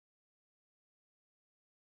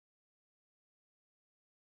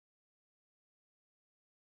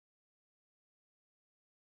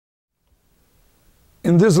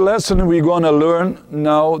In this lesson, we're going to learn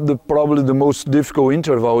now probably the most difficult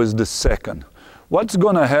interval is the second. What's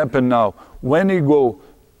going to happen now when you go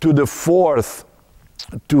to the fourth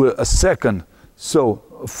to a second? So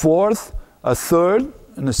a fourth, a third,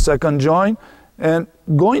 and a second joint. And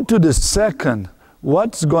going to the second,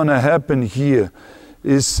 what's going to happen here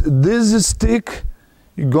is this stick,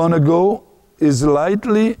 you're going to go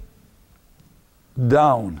slightly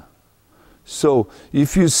down. So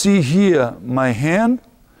if you see here, my hand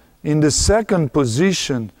in the second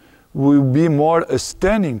position will be more a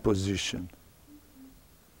standing position.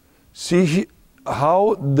 See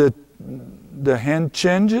how the hand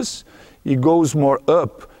changes? It goes more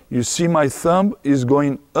up. You see my thumb is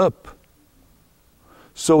going up.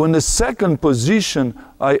 So in the second position,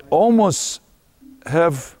 I almost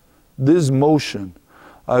have this motion.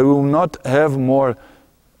 I will not have more,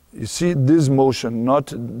 you see this motion, not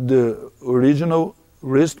the original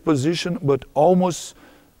wrist position, but almost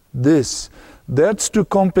this. That's to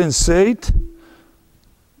compensate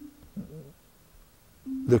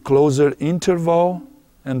the closer interval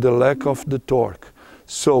and the lack of the torque.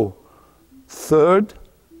 So, third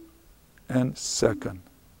and second.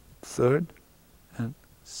 Third and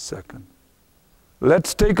second.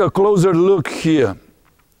 Let's take a closer look here.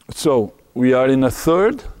 So, we are in a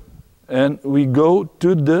third and we go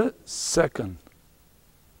to the second.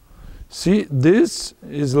 See, this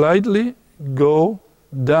is slightly go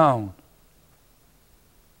down.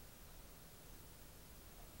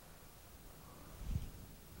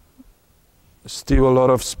 Still a lot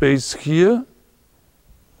of space here.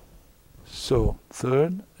 So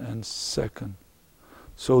third and second.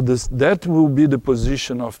 So that will be the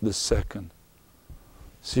position of the second.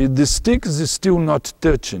 See, the stick is still not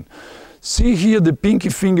touching. See here, the pinky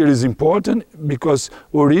finger is important because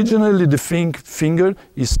originally the finger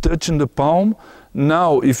is touching the palm.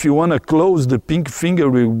 Now, if you want to close, the pinky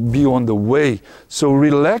finger will be on the way. So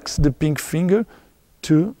relax the pinky finger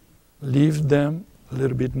to leave them a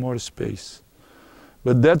little bit more space.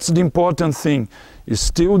 But that's the important thing. Is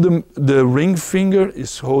still the ring finger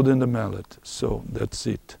is holding the mallet. So that's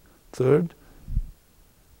it. Third,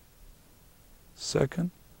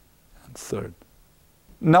 second, and third.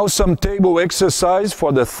 Now some table exercise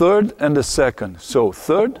for the third and the second. So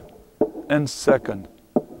third and second.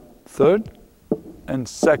 Third and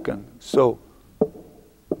second. So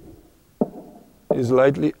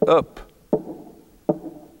slightly up.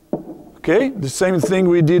 Okay, the same thing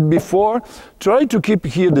we did before. Try to keep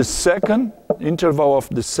here the second, interval of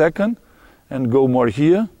the second, and go more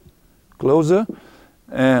here, closer,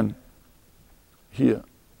 and here.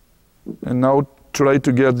 And now try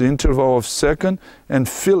to get the interval of second and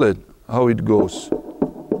feel it, how it goes.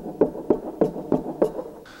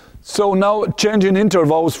 So now changing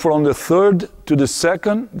intervals from the third to the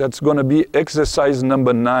second, that's going to be exercise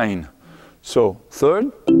number 9. So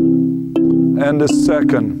third and the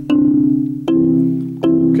second.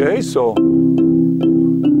 Okay, so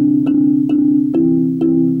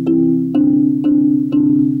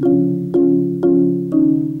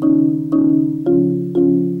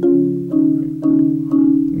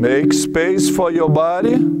make space for your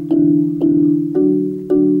body.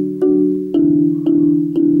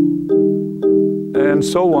 And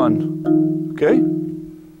so on. Okay?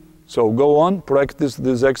 So go on, practice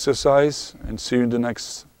this exercise, and see you in the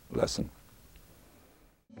next lesson.